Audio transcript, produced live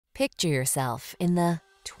Picture yourself in the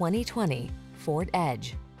 2020 Ford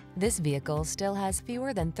Edge. This vehicle still has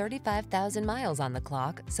fewer than 35,000 miles on the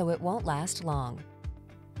clock, so it won't last long.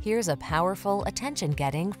 Here's a powerful,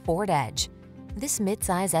 attention-getting Ford Edge. This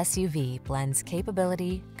midsize SUV blends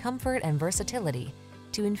capability, comfort, and versatility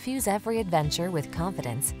to infuse every adventure with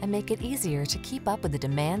confidence and make it easier to keep up with the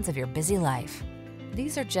demands of your busy life.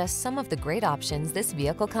 These are just some of the great options this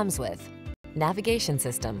vehicle comes with: navigation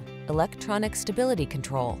system, electronic stability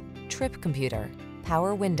control, trip computer,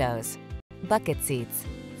 power windows, bucket seats,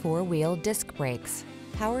 four-wheel disc brakes,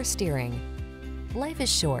 power steering. Life is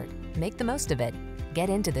short. Make the most of it. Get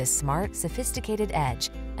into this smart, sophisticated Edge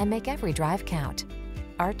and make every drive count.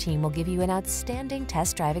 Our team will give you an outstanding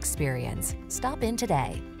test drive experience. Stop in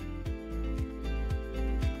today.